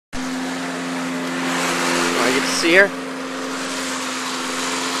I get to see her?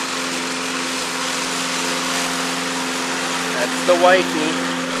 That's the wifey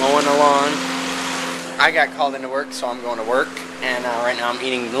mowing the lawn. I got called into work, so I'm going to work. And right now I'm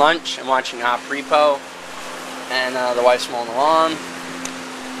eating lunch. I'm watching Op Repo. And the wife's mowing the lawn.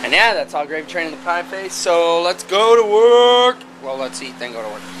 And yeah, that's all Gravy Train in the Pie Face. So let's go to work. Well, let's eat, then go to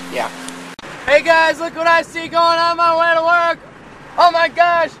work. Yeah. Hey guys, look what I see going on my way to work. Oh my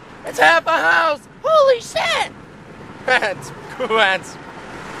gosh, it's half a house. Holy shit. That's cool. I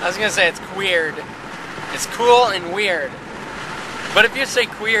was going to say it's weird. It's cool and weird. But if you say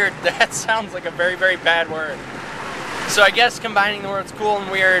queered, that sounds like a very, very bad word. So I guess combining the words cool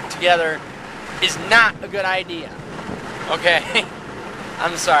and weird together is not a good idea. Okay?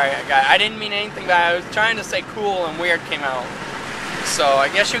 I'm sorry, I didn't mean anything bad. I was trying to say cool and weird came out. So I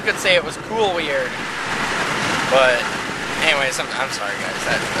guess you could say it was cool weird. But anyways, I'm sorry guys.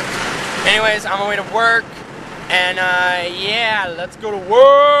 Anyways, I'm on my way to work. And yeah, let's go to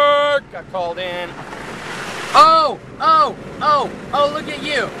work. Got called in. Oh, look at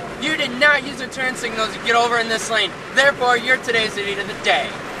you. You did not use the turn signals to get over in this lane. Therefore, you're today's idiot of the day.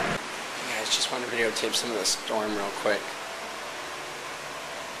 Hey guys, just wanted to videotape some of the storm real quick.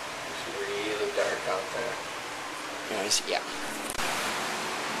 It's really dark out there. Anyways, yeah.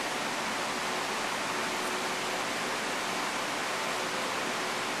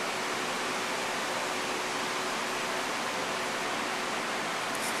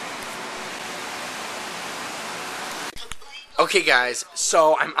 Okay guys,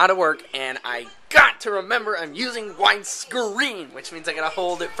 so I'm out of work and I got to remember I'm using widescreen, which means I gotta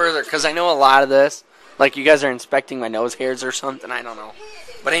hold it further because I know a lot of this. Like you guys are inspecting my nose hairs or something, I don't know.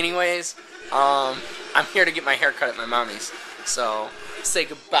 But anyways, I'm here to get my hair cut at my mommy's. So say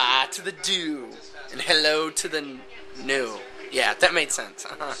goodbye to the do and hello to the new. Yeah, that made sense.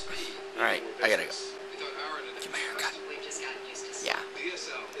 Alright, I gotta go. Get my hair cut. Yeah.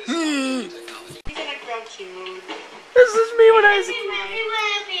 This is me when I was a kid.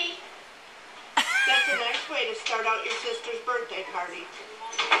 That's a nice way to start out your sister's birthday party.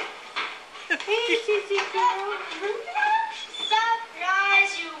 Hey, sissy girl.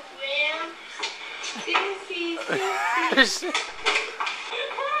 Surprise, you wimp. Sissy, sissy.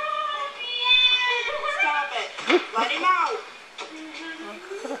 Stop it. Let him out.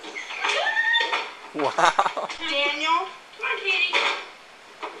 Wow. Daniel. Come on, Katie.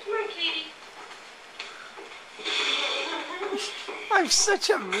 Come on, Katie. I'm such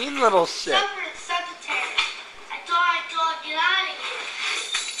a mean little shit. Suffer and secretary. I thought get out of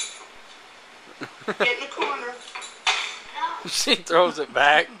here. Get in the corner. No. She throws it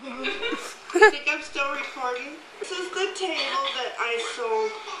back. I think I'm still recording. This is the table that I so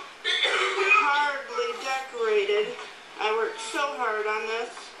hardly decorated. I worked so hard on this.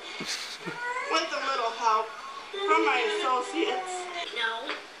 With a little help from my associates.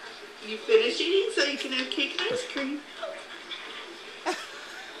 No. You finish eating so you can have cake and ice cream.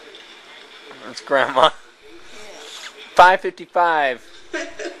 That's Grandma. 5:55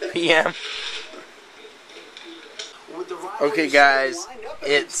 p.m. Okay, guys,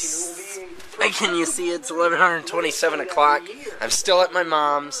 it's. Can you see it's 11:27 o'clock? I'm still at my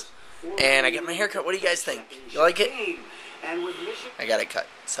mom's, and I got my hair cut. What do you guys think? You like it? I got it cut.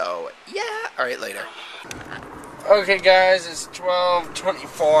 So yeah. All right, later. Okay, guys, it's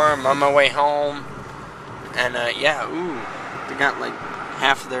 12:24. I'm on my way home, and yeah. Ooh, they got like.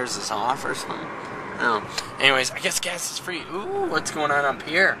 Half of theirs is off or something. Oh. Anyways, I guess gas is free. Ooh, what's going on up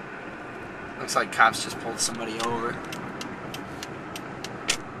here? Looks like cops just pulled somebody over.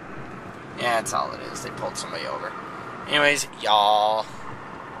 Yeah, that's all it is. They pulled somebody over. Anyways, y'all.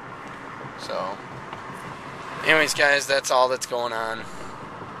 So, anyways, guys, that's all that's going on.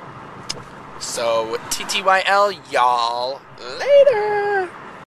 So, TTYL, y'all. Later.